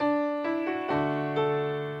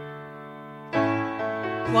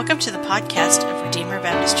Welcome to the podcast of Redeemer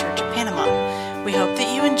Baptist Church of Panama. We hope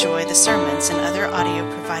that you enjoy the sermons and other audio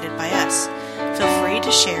provided by us. Feel free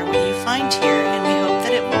to share what you find here, and we hope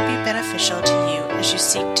that it will be beneficial to you as you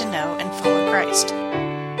seek to know and follow Christ.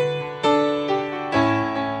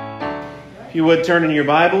 If you would turn in your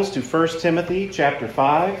Bibles to 1 Timothy chapter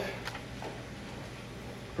 5.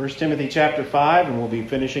 1 Timothy chapter 5, and we'll be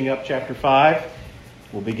finishing up chapter 5.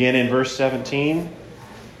 We'll begin in verse 17.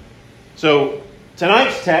 So,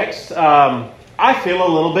 tonight's text, I feel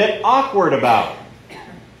a little bit awkward about.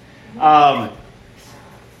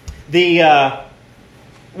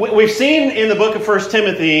 We've seen in the book of 1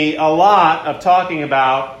 Timothy a lot of talking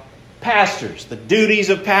about pastors, the duties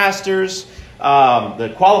of pastors,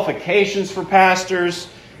 the qualifications for pastors,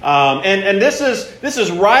 and this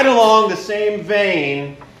is right along the same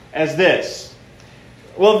vein as this.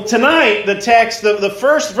 Well, tonight, the text, the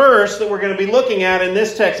first verse that we're going to be looking at in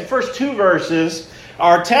this text, the first two verses,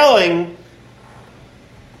 are telling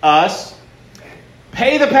us,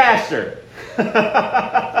 pay the pastor.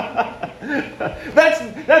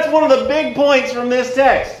 That's one of the big points from this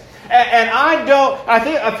text. And I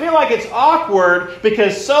feel like it's awkward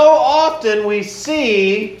because so often we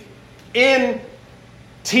see in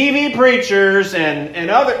TV preachers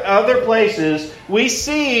and other places, we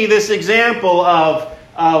see this example of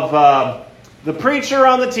the preacher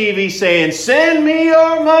on the TV saying, send me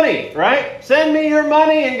your money, right? Send me your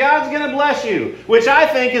money and God's going to bless you, which I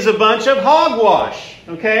think is a bunch of hogwash,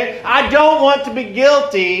 okay? I don't want to be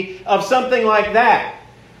guilty of something like that.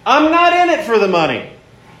 I'm not in it for the money.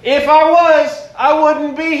 If I was, I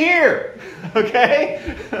wouldn't be here,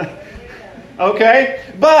 okay? Okay?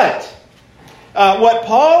 But what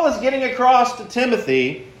Paul is getting across to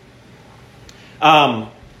Timothy,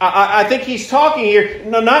 I think he's talking here,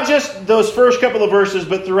 not just those first couple of verses,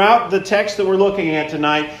 but throughout the text that we're looking at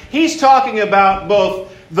tonight, he's talking about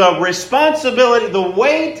both the responsibility, the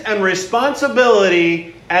weight and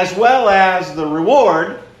responsibility, as well as the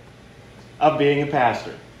reward of being a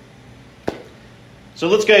pastor. So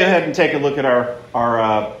let's go ahead and take a look at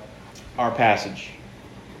our passage.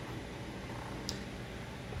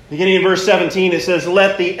 Beginning in verse 17, it says,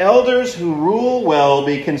 let the elders who rule well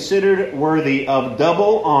be considered worthy of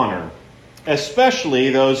double honor, especially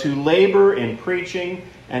those who labor in preaching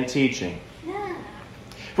and teaching.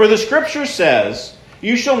 For the Scripture says,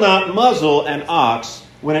 you shall not muzzle an ox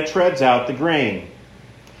when it treads out the grain,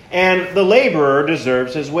 and the laborer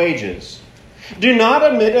deserves his wages. Do not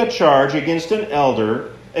admit a charge against an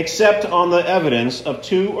elder except on the evidence of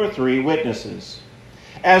 2 or 3 witnesses.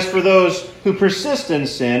 As for those who persist in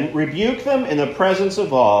sin, rebuke them in the presence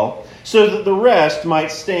of all, so that the rest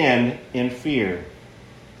might stand in fear.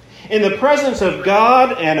 In the presence of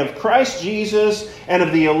God and of Christ Jesus and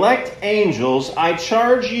of the elect angels, I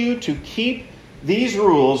charge you to keep these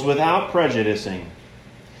rules without prejudicing,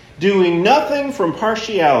 doing nothing from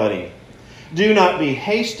partiality. Do not be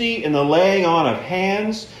hasty in the laying on of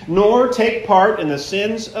hands, nor take part in the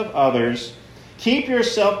sins of others. Keep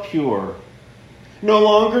yourself pure. No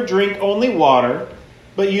longer drink only water,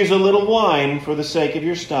 but use a little wine for the sake of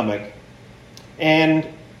your stomach and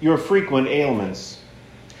your frequent ailments.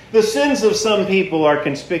 The sins of some people are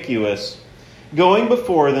conspicuous, going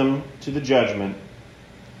before them to the judgment,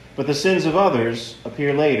 but the sins of others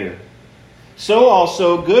appear later. So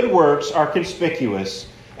also good works are conspicuous,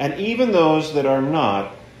 and even those that are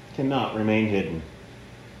not cannot remain hidden.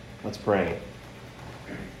 Let's pray.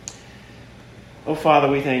 Oh, Father,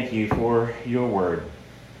 we thank you for your word.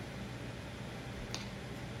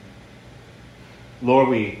 Lord,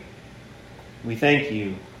 we thank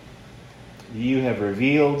you. You have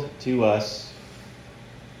revealed to us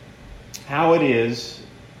how it is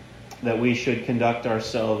that we should conduct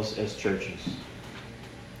ourselves as churches.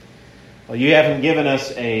 Well, you haven't given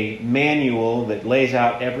us a manual that lays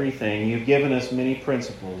out everything. You've given us many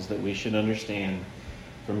principles that we should understand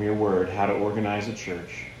from your word, how to organize a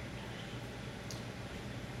church.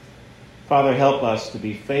 Father, help us to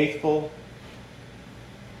be faithful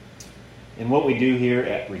in what we do here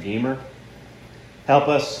at Redeemer. Help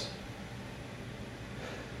us,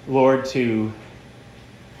 Lord, to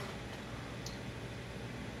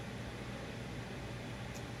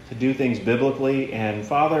do things biblically. And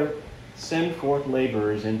Father, send forth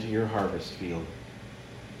laborers into your harvest field.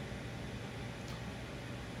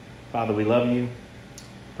 Father, we love you.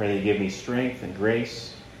 Pray that you give me strength and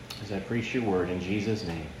grace as I preach your word in Jesus'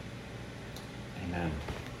 name. Amen.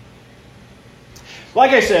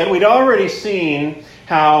 Like I said, we'd already seen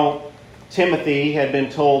how Timothy had been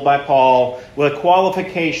told by Paul the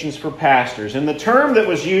qualifications for pastors. And the term that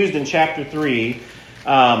was used in chapter 3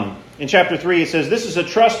 In chapter 3, it says, "This is a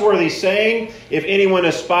trustworthy saying. If anyone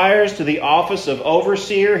aspires to the office of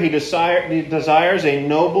overseer, he desires a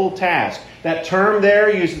noble task." That term there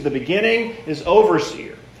used at the beginning is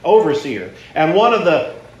overseer. Overseer. And one of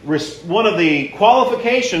the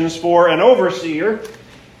qualifications for an overseer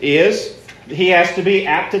is he has to be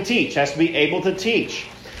apt to teach, has to be able to teach.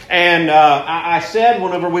 And I said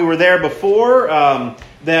whenever we were there before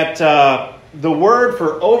that the word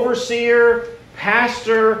for overseer,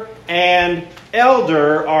 pastor, and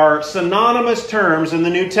elder are synonymous terms in the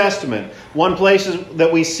New Testament. One place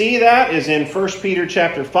that we see that is in 1 Peter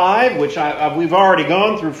chapter 5, which we've already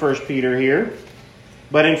gone through 1 Peter here.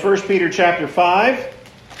 But in 1 Peter chapter 5,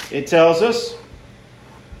 it tells us,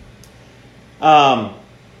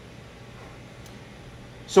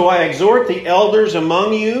 "So I exhort the elders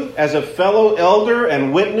among you as a fellow elder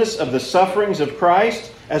and witness of the sufferings of Christ,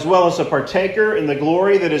 as well as a partaker in the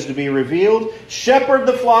glory that is to be revealed. Shepherd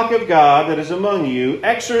the flock of God that is among you,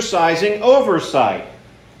 exercising oversight."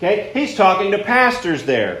 Okay, he's talking to pastors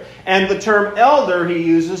there. And the term elder he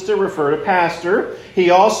uses to refer to pastor. He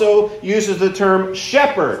also uses the term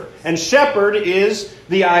shepherd. And shepherd is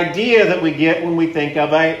the idea that we get when we think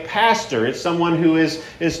of a pastor. It's someone who is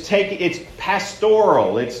taking, it's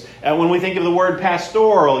pastoral. It's when we think of the word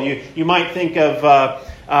pastoral, you might think of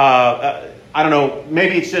I don't know,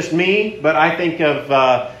 maybe it's just me, but I think of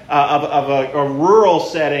a rural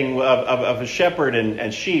setting of a shepherd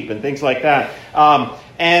and sheep and things like that.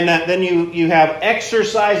 And then you have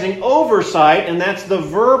exercising oversight, and that's the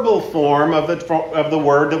verbal form of the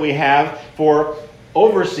word that we have for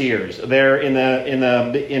overseers there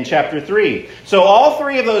in chapter 3. So all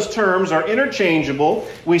three of those terms are interchangeable.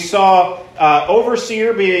 We saw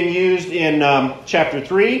overseer being used in chapter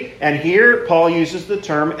 3, and here Paul uses the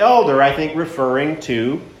term elder, I think referring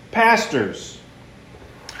to pastors.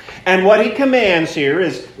 And what he commands here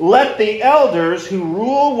is, "Let the elders who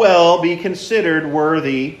rule well be considered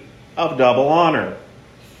worthy of double honor."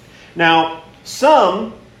 Now,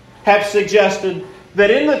 some have suggested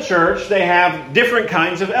that in the church they have different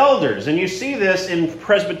kinds of elders. And you see this in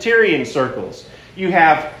Presbyterian circles. You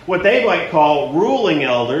have what they might call ruling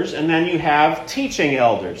elders, and then you have teaching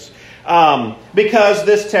elders. Because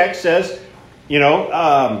this text says,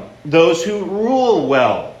 those who rule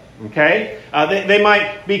well. Okay? They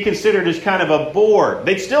might be considered as kind of a board.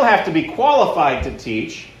 They'd still have to be qualified to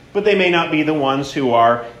teach, but they may not be the ones who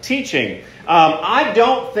are teaching. I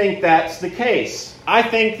don't think that's the case. I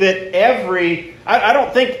think that I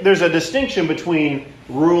don't think there's a distinction between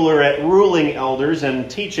ruling elders and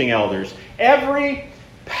teaching elders. Every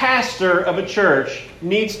pastor of a church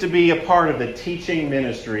needs to be a part of the teaching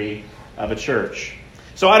ministry of a church.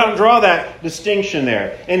 So I don't draw that distinction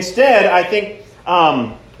there. Instead, I think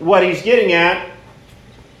what he's getting at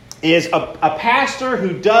is a pastor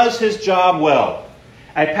who does his job well.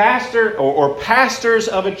 A pastor or pastors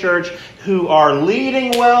of a church who are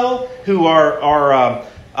leading well, who are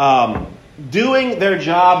doing their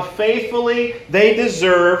job faithfully, they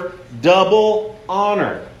deserve double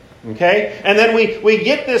honor. Okay? And then we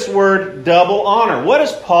get this word double honor. What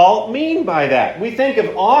does Paul mean by that? We think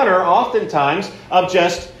of honor oftentimes of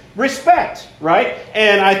just respect, right?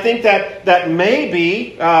 And I think that may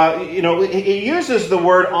be, he uses the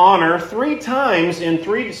word honor 3 times in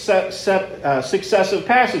 3 successive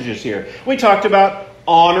passages here. We talked about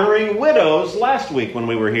honoring widows last week when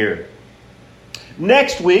we were here.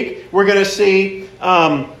 Next week, we're going to see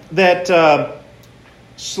that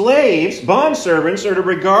slaves, bondservants, are to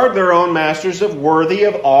regard their own masters as worthy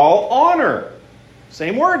of all honor.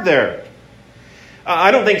 Same word there.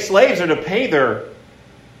 I don't think slaves are to pay their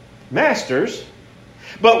masters.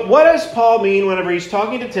 But what does Paul mean whenever he's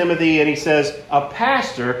talking to Timothy and he says a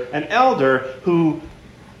pastor, an elder who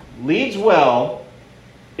leads well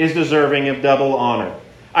is deserving of double honor?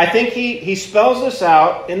 I think he spells this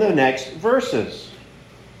out in the next verses.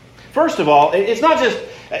 First of all, it's not just,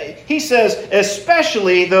 he says,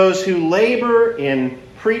 especially those who labor in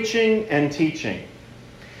preaching and teaching.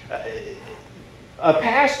 A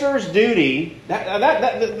pastor's duty,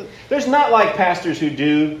 there's not like pastors who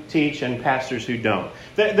do teach and pastors who don't.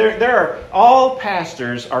 All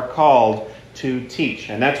pastors are called to teach,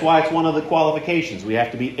 and that's why it's one of the qualifications. We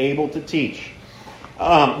have to be able to teach.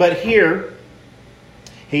 But here,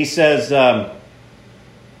 he says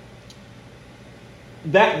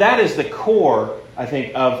that is the core, I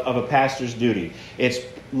think, of a pastor's duty. It's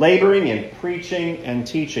laboring in preaching and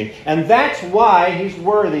teaching, and that's why he's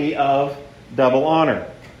worthy of double honor.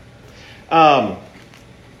 And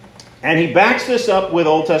he backs this up with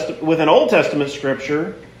an Old Testament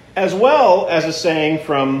scripture as well as a saying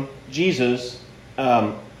from Jesus'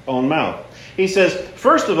 own mouth. He says,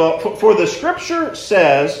 first of all, for the Scripture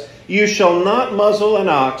says, you shall not muzzle an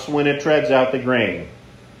ox when it treads out the grain.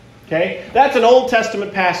 Okay? That's an Old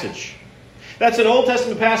Testament passage. That's an Old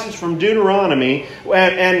Testament passage from Deuteronomy.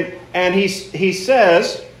 And he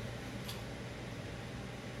says,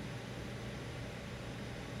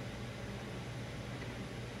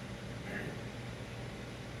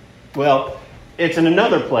 well, it's in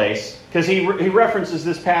another place, because he references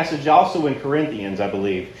this passage also in Corinthians, I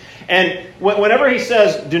believe. And whenever he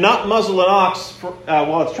says, do not muzzle an ox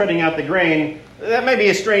while it's treading out the grain, that may be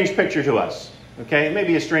a strange picture to us. Okay? It may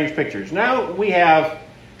be a strange picture. Now we have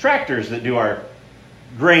tractors that do our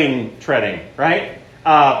grain treading, right?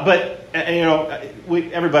 But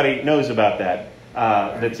everybody knows about that.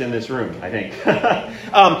 That's in this room, I think.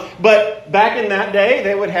 But back in that day,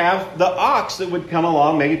 they would have the ox that would come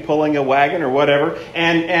along, maybe pulling a wagon or whatever.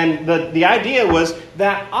 And the idea was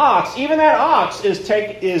that ox, even that ox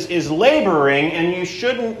is laboring, and you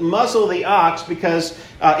shouldn't muzzle the ox because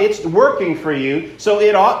it's working for you. So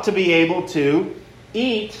it ought to be able to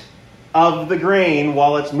eat of the grain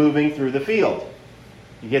while it's moving through the field.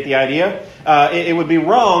 You get the idea? It would be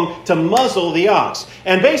wrong to muzzle the ox.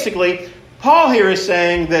 And basically, Paul here is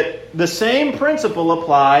saying that the same principle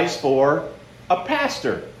applies for a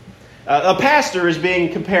pastor. A pastor is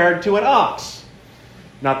being compared to an ox.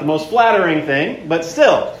 Not the most flattering thing, but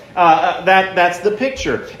still, that's the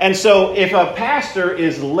picture. And so if a pastor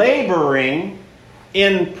is laboring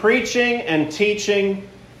in preaching and teaching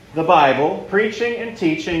the Bible, preaching and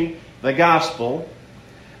teaching the gospel,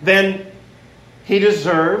 then he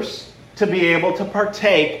deserves to be able to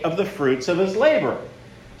partake of the fruits of his labor.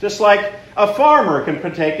 Just like a farmer can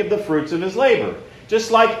partake of the fruits of his labor. Just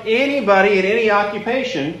like anybody in any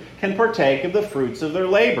occupation can partake of the fruits of their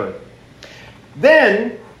labor.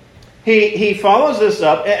 Then he follows this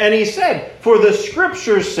up and he said, for the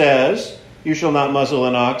Scripture says, you shall not muzzle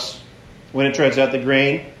an ox when it treads out the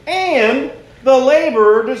grain, and the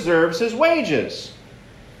laborer deserves his wages.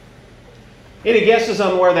 Any guesses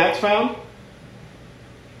on where that's found?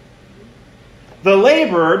 The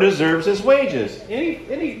laborer deserves his wages.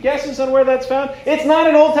 Any guesses on where that's found? It's not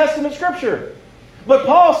an Old Testament scripture. But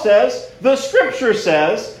Paul says, the Scripture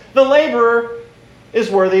says, the laborer is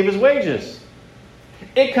worthy of his wages.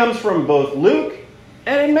 It comes from both Luke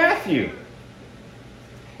and in Matthew.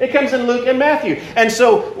 It comes in Luke and Matthew. And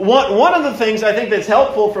so one of the things I think that's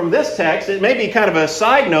helpful from this text, it may be kind of a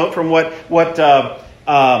side note from what the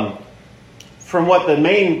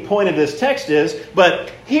main point of this text is,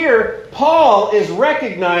 but here Paul is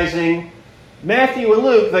recognizing Matthew and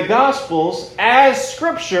Luke, the Gospels, as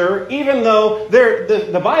Scripture, even though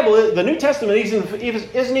the Bible, the New Testament,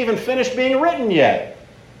 isn't even finished being written yet.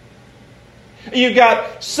 You've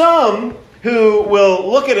got some who will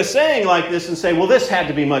look at a saying like this and say, well, this had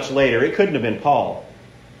to be much later. It couldn't have been Paul.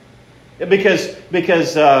 Because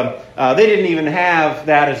they didn't even have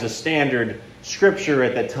that as a standard Scripture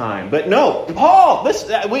at the time. But no, Paul,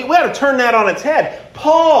 we have to turn that on its head.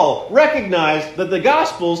 Paul recognized that the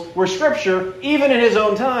Gospels were Scripture even in his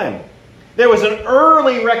own time. There was an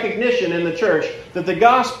early recognition in the church that the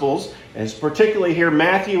Gospels, and particularly here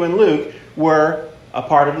Matthew and Luke, were a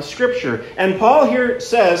part of the Scripture. And Paul here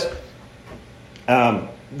says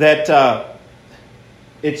that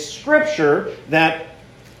it's Scripture that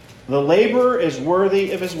the laborer is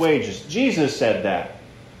worthy of his wages. Jesus said that.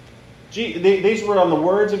 These were on the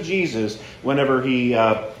words of Jesus whenever he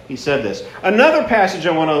said this. Another passage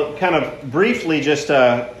I want to kind of briefly just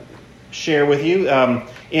share with you.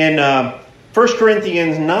 In 1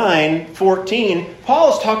 Corinthians 9:14,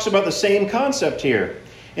 Paul talks about the same concept here.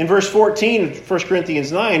 In verse 14, 1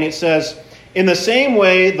 Corinthians 9, it says, in the same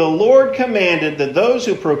way, the Lord commanded that those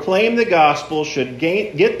who proclaim the gospel should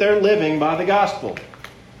get their living by the gospel.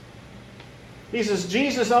 These is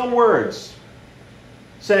Jesus' own words,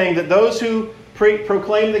 saying that those who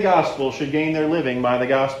proclaim the gospel should gain their living by the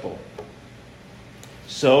gospel.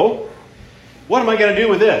 So, what am I going to do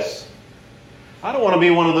with this? I don't want to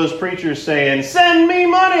be one of those preachers saying, send me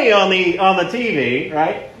money on the TV,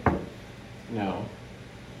 right? No.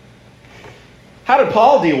 How did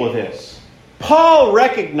Paul deal with this? Paul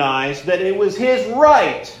recognized that it was his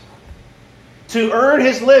right to earn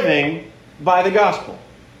his living by the gospel.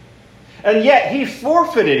 And yet he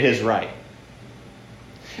forfeited his right.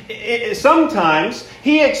 Sometimes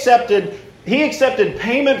he accepted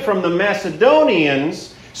payment from the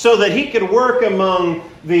Macedonians so that he could work among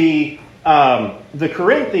the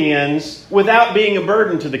Corinthians without being a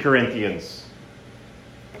burden to the Corinthians.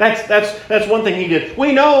 That's one thing he did.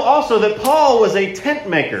 We know also that Paul was a tent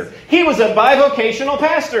maker. He was a bivocational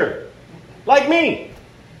pastor, like me.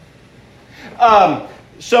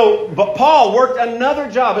 But Paul worked another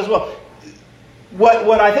job as well.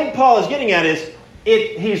 What I think Paul is getting at is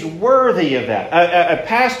he's worthy of that. A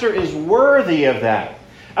pastor is worthy of that.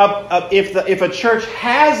 If a church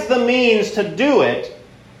has the means to do it,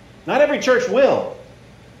 not every church will.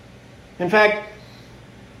 In fact,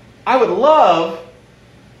 I would love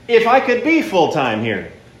if I could be full-time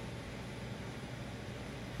here.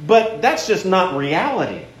 But that's just not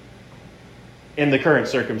reality in the current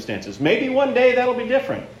circumstances. Maybe one day that'll be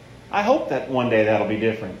different. I hope that one day that'll be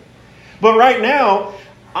different. But right now,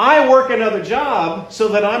 I work another job so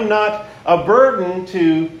that I'm not a burden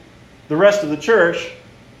to the rest of the church.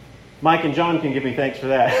 Mike and John can give me thanks for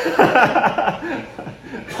that.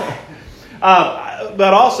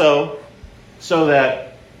 But also so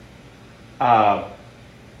that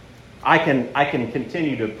I can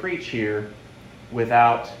continue to preach here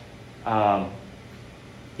without,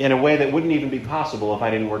 in a way that wouldn't even be possible if I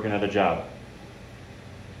didn't work another job.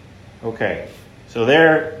 Okay, so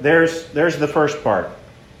there's the first part.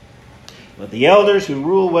 Let the elders who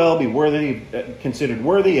rule well be considered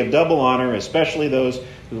worthy of double honor, especially those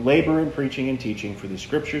who labor in preaching and teaching. For the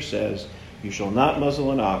Scripture says, "You shall not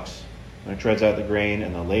muzzle an ox when it treads out the grain,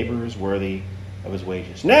 and the laborer is worthy of his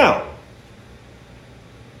wages." Now,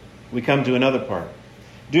 we come to another part.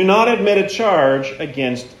 Do not admit a charge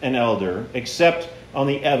against an elder, except on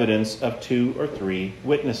the evidence of 2 or 3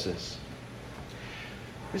 witnesses.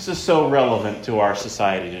 This is so relevant to our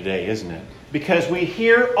society today, isn't it? Because we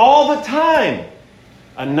hear all the time,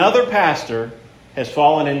 another pastor has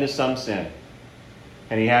fallen into some sin,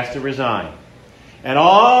 and he has to resign. And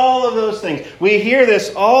all of those things. We hear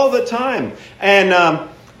this all the time. And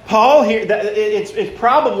Paul here, it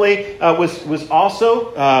probably was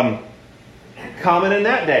also common in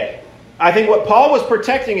that day. I think what Paul was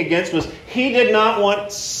protecting against was he did not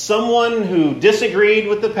want someone who disagreed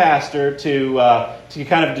with the pastor to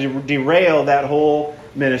kind of derail that whole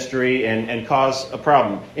ministry and cause a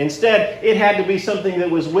problem. Instead, it had to be something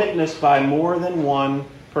that was witnessed by more than one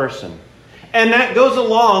person. And that goes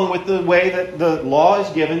along with the way that the law is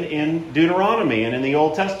given in Deuteronomy and in the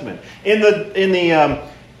Old Testament. In the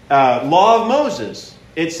law of Moses,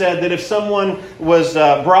 it said that if someone was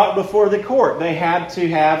brought before the court, they had to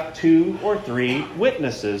have 2 or 3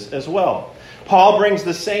 witnesses as well. Paul brings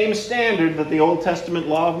the same standard that the Old Testament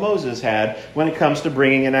law of Moses had when it comes to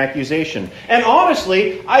bringing an accusation. And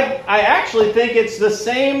honestly, I actually think it's the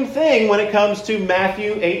same thing when it comes to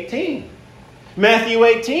Matthew 18. Matthew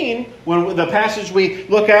 18, when the passage we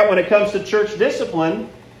look at when it comes to church discipline,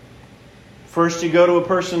 first you go to a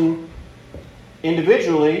person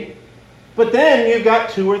individually, but then you've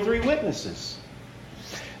got 2 or 3 witnesses.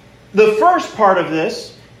 The first part of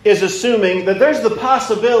this is assuming that there's the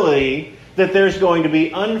possibility that there's going to be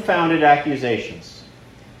unfounded accusations.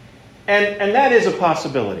 And that is a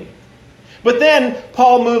possibility. But then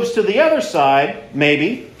Paul moves to the other side,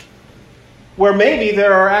 maybe, where maybe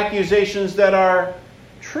there are accusations that are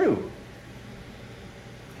true.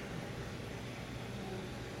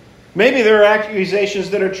 Maybe there are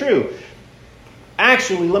accusations that are true.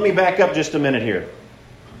 Actually, let me back up just a minute here.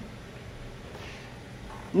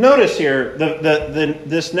 Notice here,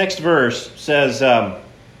 this next verse says,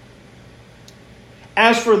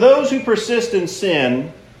 "As for those who persist in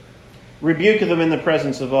sin, rebuke them in the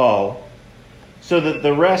presence of all, so that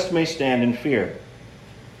the rest may stand in fear."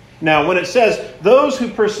 Now, when it says, those who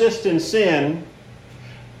persist in sin,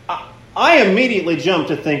 I immediately jump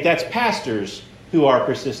to think that's pastors who are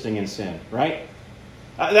persisting in sin, right?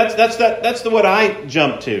 That's what I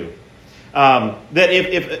jump to. That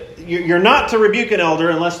if you're not to rebuke an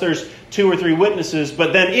elder unless there's 2 or 3 witnesses,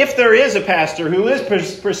 but then if there is a pastor who is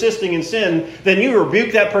persisting in sin, then you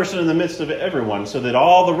rebuke that person in the midst of everyone, so that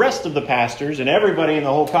all the rest of the pastors and everybody in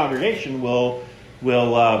the whole congregation will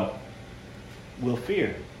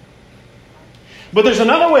fear. But there's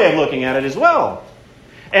another way of looking at it as well.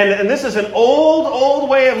 And this is an old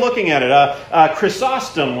way of looking at it.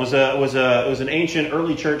 Chrysostom was an ancient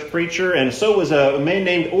early church preacher, and so was a man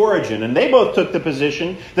named Origen. And they both took the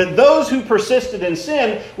position that those who persisted in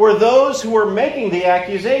sin were those who were making the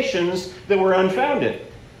accusations that were unfounded.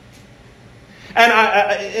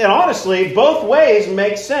 And honestly, both ways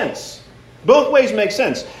make sense. Both ways make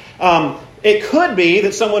sense. It could be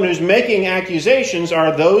that someone who's making accusations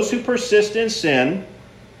are those who persist in sin.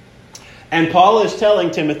 And Paul is telling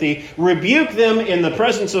Timothy, rebuke them in the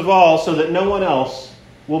presence of all so that no one else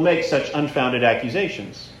will make such unfounded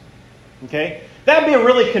accusations. Okay? That'd be a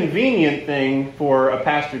really convenient thing for a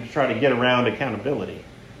pastor to try to get around accountability.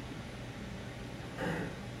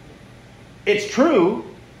 It's true,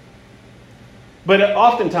 but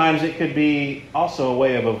oftentimes it could be also a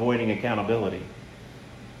way of avoiding accountability.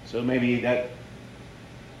 So maybe that,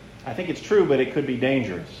 I think it's true, but it could be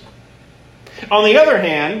dangerous. On the other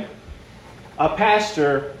hand, a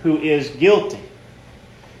pastor who is guilty,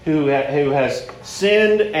 who has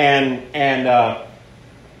sinned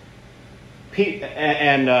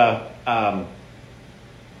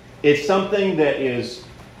it's something that is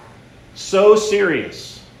so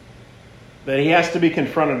serious that he has to be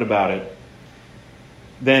confronted about it,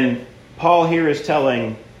 then Paul here is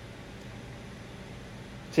telling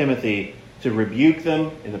Timothy to rebuke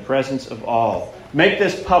them in the presence of all. Make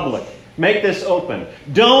this public. Make this open.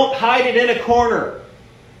 Don't hide it in a corner.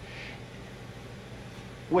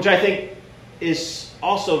 Which I think is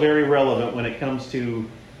also very relevant when it comes to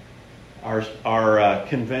our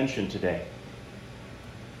convention today.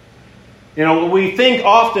 You know, we think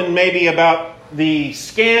often maybe about the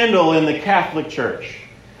scandal in the Catholic Church.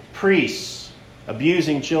 Priests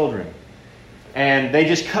abusing children. And they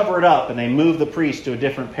just cover it up and they move the priest to a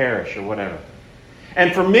different parish or whatever.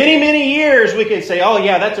 And for many, many years we could say, oh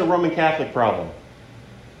yeah, that's a Roman Catholic problem.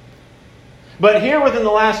 But here within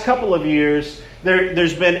the last couple of years,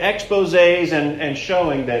 there's been exposés and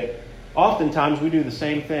showing that oftentimes we do the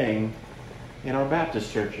same thing in our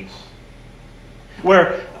Baptist churches.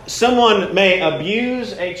 Where someone may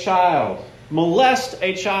abuse a child, molest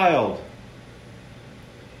a child,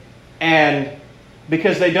 and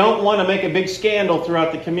because they don't want to make a big scandal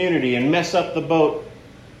throughout the community and mess up the boat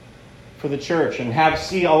for the church and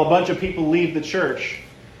see a bunch of people leave the church,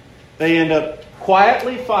 they end up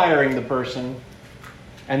quietly firing the person,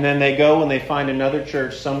 and then they go and they find another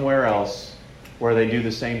church somewhere else where they do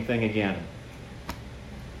the same thing again.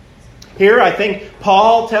 Here, I think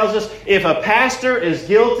Paul tells us if a pastor is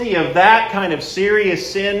guilty of that kind of serious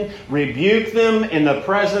sin, rebuke them in the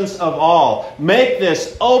presence of all. Make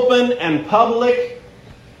this open and public.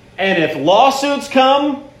 And if lawsuits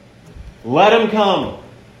come, let them come.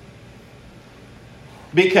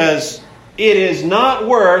 Because it is not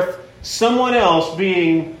worth someone else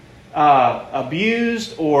being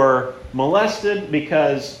abused or molested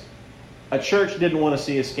because a church didn't want to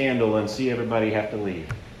see a scandal and see everybody have to leave.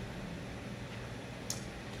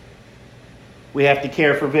 We have to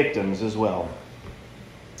care for victims as well.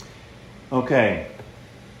 Okay.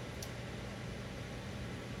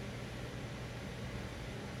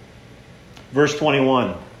 Verse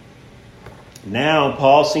 21. Now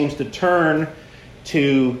Paul seems to turn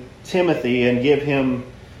to Timothy and give him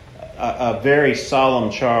a very solemn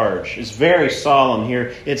charge. It's very solemn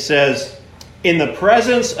here. It says, in the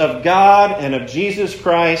presence of God and of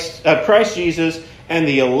Christ Jesus and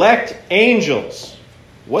the elect angels.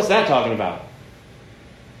 What's that talking about?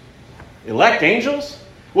 Elect angels?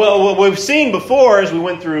 Well, what we've seen before as we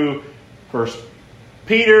went through 1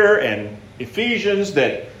 Peter and Ephesians,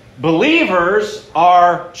 that believers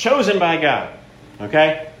are chosen by God.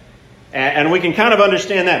 Okay? And we can kind of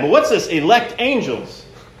understand that. But what's this elect angels?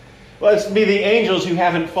 Well, it's be the angels who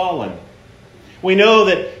haven't fallen. We know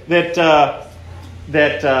that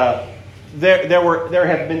there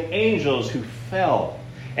have been angels who fell.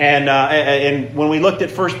 And when we looked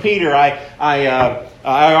at 1 Peter, I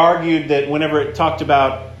argued that whenever it talked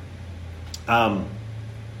about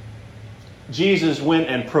Jesus went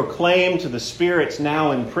and proclaimed to the spirits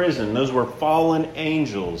now in prison, those were fallen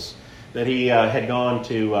angels that he had gone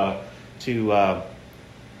to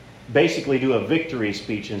basically do a victory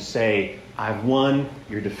speech and say, I've won,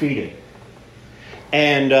 you're defeated.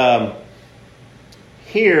 And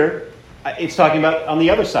here, it's talking about on the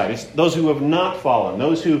other side. It's those who have not fallen.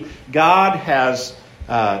 Those who God has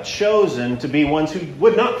chosen to be ones who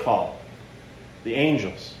would not fall. The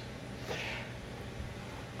angels.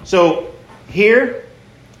 So here,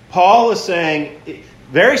 Paul is saying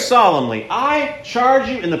very solemnly, I charge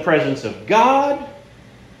you in the presence of God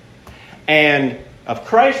and of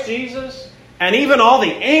Christ Jesus and even all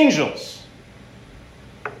the angels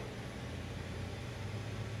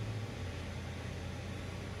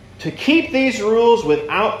to keep these rules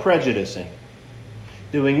without prejudicing,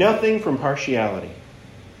 doing nothing from partiality.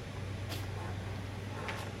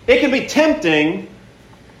 It can be tempting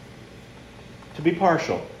to be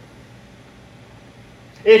partial.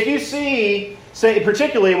 If you see, say,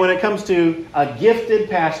 particularly when it comes to a gifted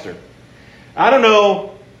pastor, I don't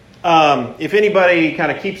know if anybody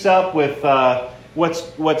kind of keeps up with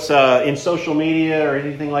what's in social media or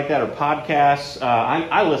anything like that, or podcasts.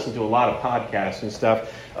 I listen to a lot of podcasts and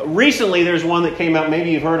stuff. Recently, there's one that came out,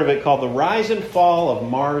 maybe you've heard of it, called The Rise and Fall of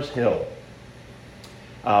Mars Hill.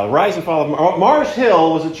 Rise and Fall of Mars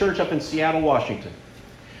Hill was a church up in Seattle, Washington.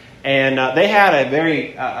 And they had a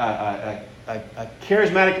very a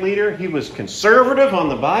charismatic leader. He was conservative on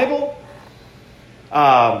the Bible,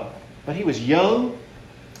 but he was young.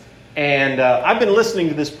 And I've been listening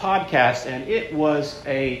to this podcast, and it was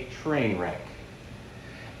a train wreck.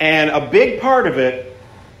 And a big part of it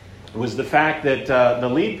was the fact that the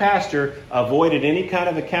lead pastor avoided any kind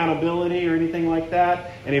of accountability or anything like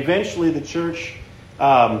that. And eventually the church,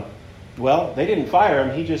 they didn't fire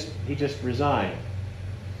him. He just resigned.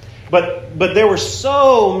 But there were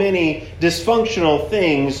so many dysfunctional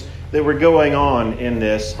things that were going on in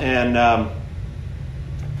this. And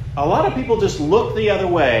a lot of people just looked the other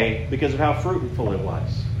way because of how fruitful it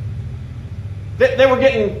was. They were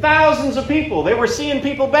getting thousands of people. They were seeing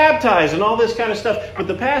people baptized and all this kind of stuff. But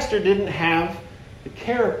the pastor didn't have the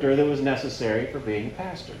character that was necessary for being a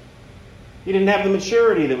pastor. He didn't have the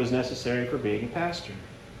maturity that was necessary for being a pastor.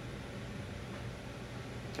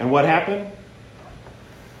 And what happened?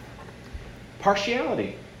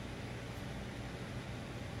 Partiality.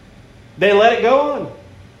 They let it go on.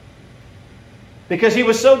 Because he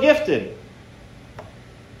was so gifted.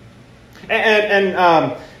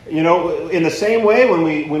 And in the same way,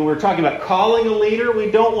 when we're talking about calling a leader,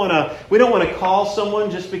 we don't want to call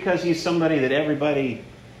someone just because he's somebody that everybody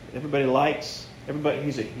likes.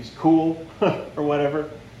 He's cool or whatever.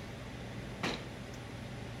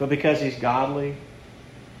 But because he's godly,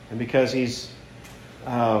 and because he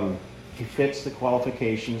fits the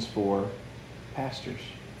qualifications for pastors.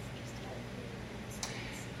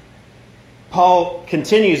 Paul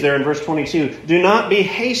continues there in verse 22. Do not be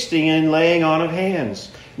hasty in laying on of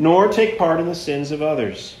hands, nor take part in the sins of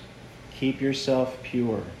others. Keep yourself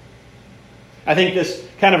pure. I think this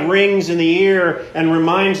kind of rings in the ear and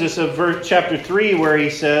reminds us of chapter 3 where he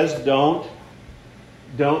says, an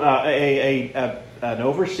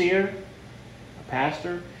overseer, a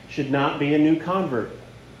pastor, should not be a new convert.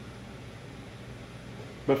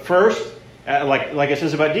 But first, like it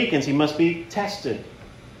says about deacons, he must be tested.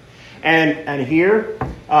 And here,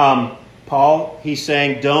 Paul, he's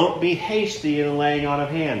saying, don't be hasty in the laying on of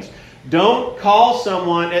hands. Don't call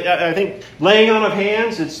someone, I think laying on of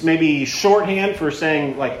hands, it's maybe shorthand for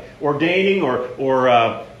saying like ordaining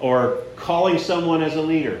or calling someone as a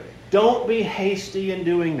leader. Don't be hasty in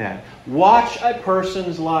doing that. Watch a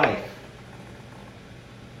person's life.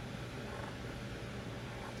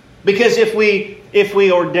 Because if we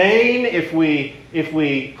ordain, if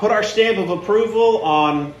we put our stamp of approval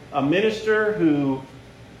on a minister who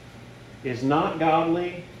is not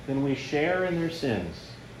godly, then we share in their sins.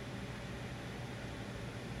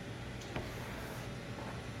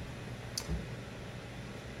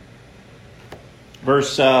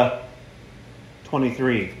 Verse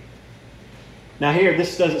 23. Now here,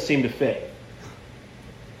 this doesn't seem to fit.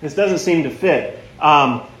 This doesn't seem to fit.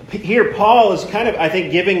 Here, Paul is kind of, I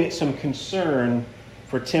think, giving some concern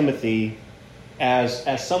for Timothy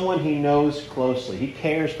as someone he knows closely. He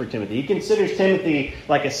cares for Timothy. He considers Timothy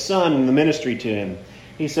like a son in the ministry to him.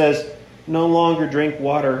 He says, no longer drink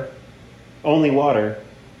only water,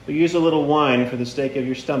 but use a little wine for the sake of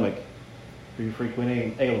your stomach, for your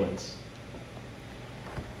frequent ailments.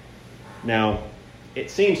 Now,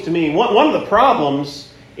 it seems to me, one of the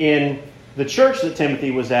problems in the church that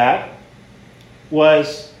Timothy was at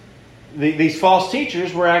was these false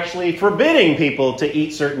teachers were actually forbidding people to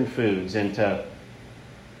eat certain foods and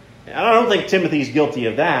I don't think Timothy's guilty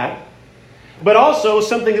of that. But also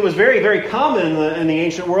something that was very, very common in the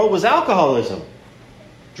ancient world was alcoholism.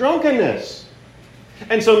 Drunkenness.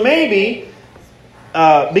 And so maybe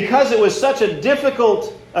because it was such a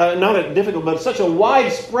such a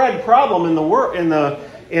widespread problem in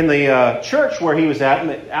the church where he was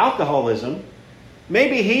at, alcoholism,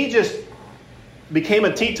 maybe he just became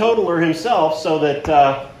a teetotaler himself so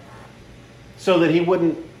that he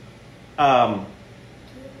wouldn't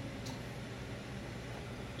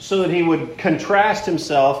so that he would contrast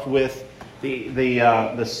himself with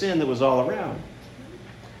the sin that was all around.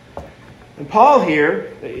 And Paul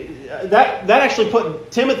here, that actually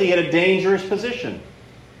put Timothy in a dangerous position.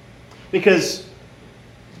 Because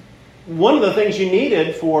one of the things you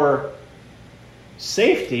needed for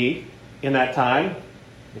safety in that time,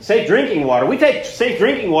 safe drinking water. We take safe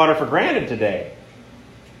drinking water for granted today.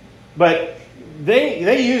 But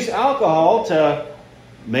they use alcohol to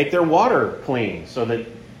make their water clean so that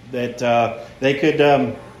they could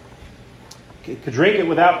drink it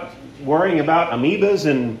without worrying about amoebas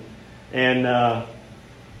and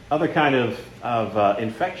other kind of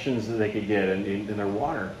infections that they could get in their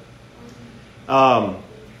water.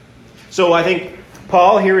 So I think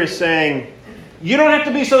Paul here is saying, you don't have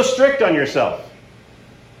to be so strict on yourself.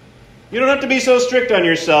 You don't have to be so strict on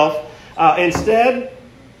yourself. Instead,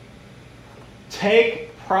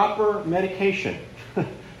 take proper medication.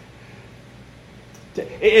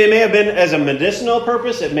 It may have been as a medicinal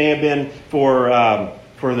purpose. It may have been for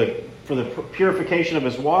for the purification of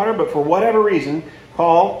his water, but for whatever reason,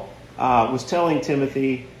 Paul was telling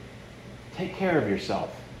Timothy, take care of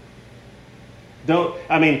yourself.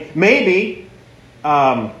 Maybe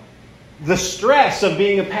the stress of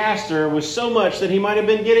being a pastor was so much that he might have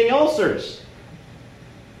been getting ulcers.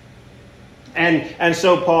 And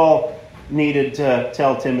so Paul needed to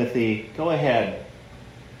tell Timothy, go ahead.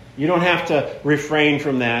 You don't have to refrain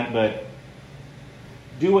from that, but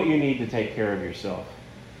do what you need to take care of yourself.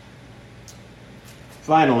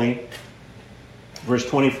 Finally, verse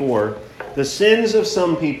 24, the sins of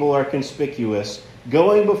some people are conspicuous,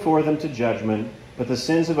 going before them to judgment, but the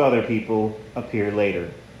sins of other people appear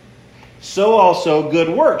later. So also good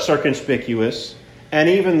works are conspicuous, and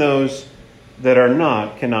even those that are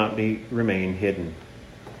not cannot remain hidden.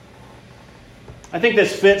 I think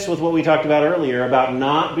this fits with what we talked about earlier about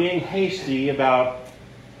not being hasty about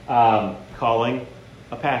calling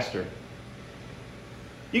a pastor.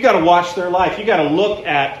 You got to watch their life. You got to look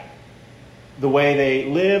at the way they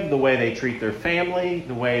live, the way they treat their family,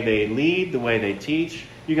 the way they lead, the way they teach.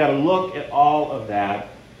 You got to look at all of that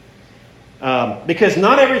because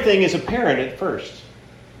not everything is apparent at first.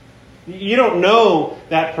 You don't know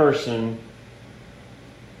that person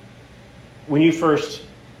when you first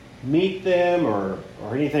meet them or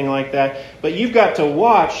anything like that. But you've got to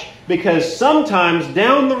watch because sometimes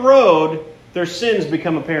down the road, their sins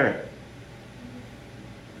become apparent.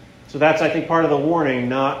 So that's, I think, part of the warning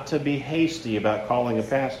not to be hasty about calling a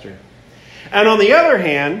pastor. And on the other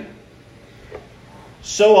hand,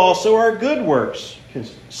 so also are good works.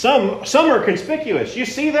 Some are conspicuous. You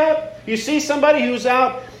see that? You see somebody who's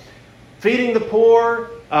out feeding the poor,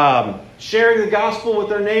 sharing the gospel with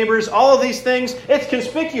their neighbors, all of these things. It's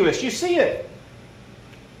conspicuous. You see it.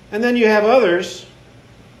 And then you have others.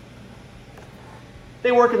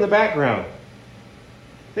 They work in the background.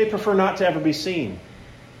 They prefer not to ever be seen.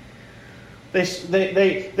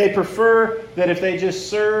 They prefer that if they just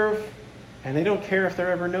serve, and they don't care if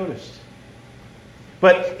they're ever noticed.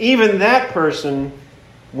 But even that person,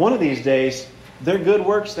 one of these days, their good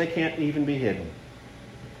works, they can't even be hidden.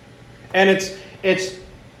 And it's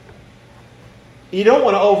you don't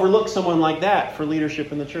want to overlook someone like that for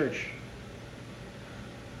leadership in the church.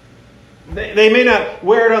 They may not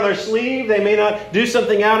wear it on their sleeve. They may not do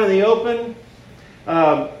something out in the open.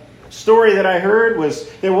 Story that I heard was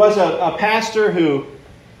there was a pastor who,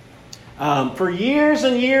 for years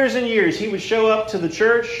and years and years, he would show up to the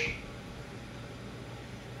church,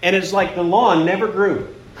 and it's like the lawn never grew.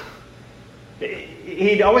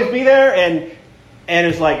 He'd always be there, and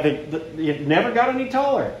it's like it never got any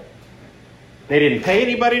taller. They didn't pay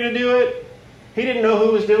anybody to do it. He didn't know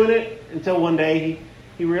who was doing it until one day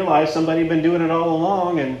he realized somebody had been doing it all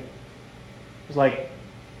along, and it was like,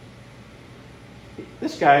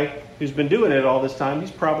 this guy who's been doing it all this time,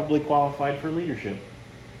 he's probably qualified for leadership.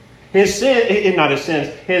 His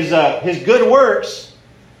good works,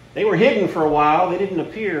 they were hidden for a while. They didn't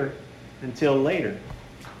appear until later.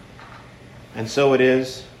 And so it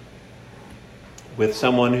is with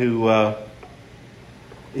someone who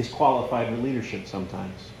is qualified for leadership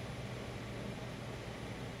sometimes.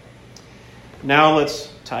 Now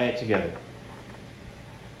let's tie it together.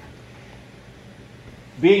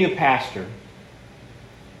 Being a pastor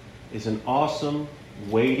is an awesome,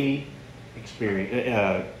 weighty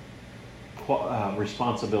experience,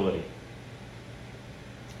 responsibility.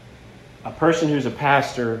 A person who's a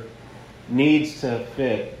pastor needs to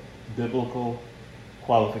fit biblical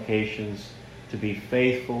qualifications, to be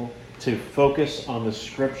faithful, to focus on the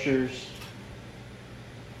Scriptures,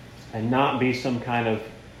 and not be some kind of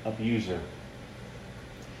abuser.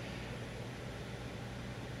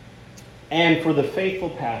 And for the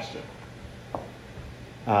faithful pastor,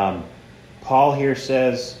 Paul here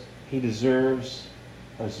says he deserves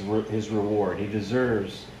his reward. He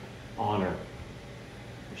deserves honor.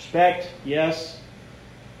 Respect, yes,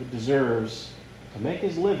 but deserves to make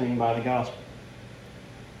his living by the gospel.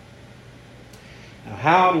 Now,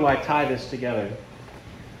 how do I tie this together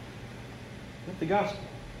with the gospel?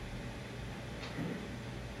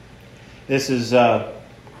 This is,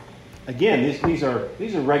 again, these are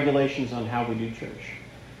regulations on how we do church.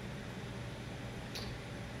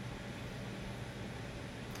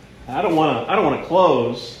 I don't want to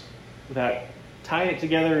close without tying it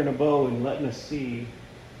together in a bow and letting us see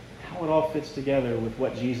how it all fits together with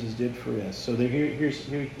what Jesus did for us. So here,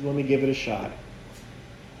 let me give it a shot.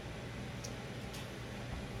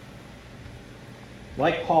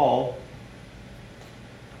 Like Paul,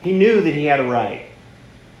 he knew that he had a right.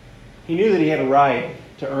 He knew that he had a right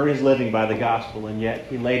to earn his living by the gospel, and yet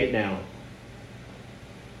he laid it down.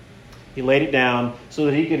 He laid it down so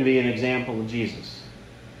that he could be an example of Jesus.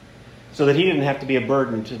 so that he didn't have to be a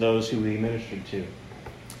burden to those who he ministered to.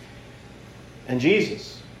 And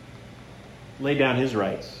Jesus laid down his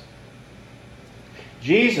rights.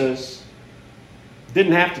 Jesus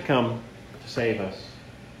didn't have to come to save us.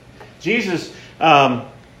 Jesus,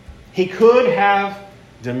 he could have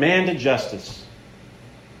demanded justice.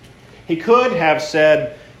 He could have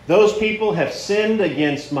said, those people have sinned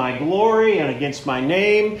against my glory and against my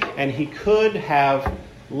name, and he could have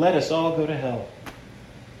let us all go to hell.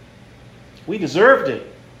 We deserved it.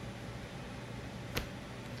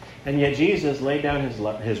 And yet Jesus laid down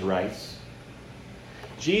his rights.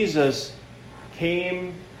 Jesus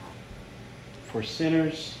came for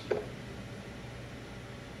sinners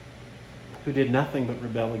who did nothing but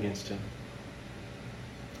rebel against him.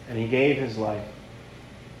 And he gave his life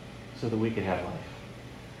so that we could have life.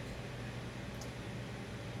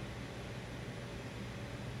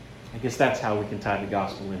 I guess that's how we can tie the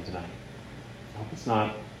gospel in tonight. I hope it's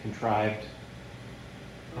not contrived.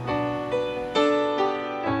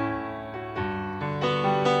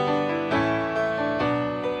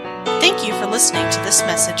 Thank you for listening to this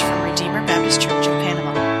message from Redeemer Baptist Church in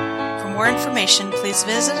Panama. For more information, please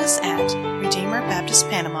visit us at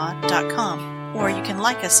RedeemerBaptistPanama.com, or you can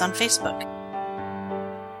like us on Facebook.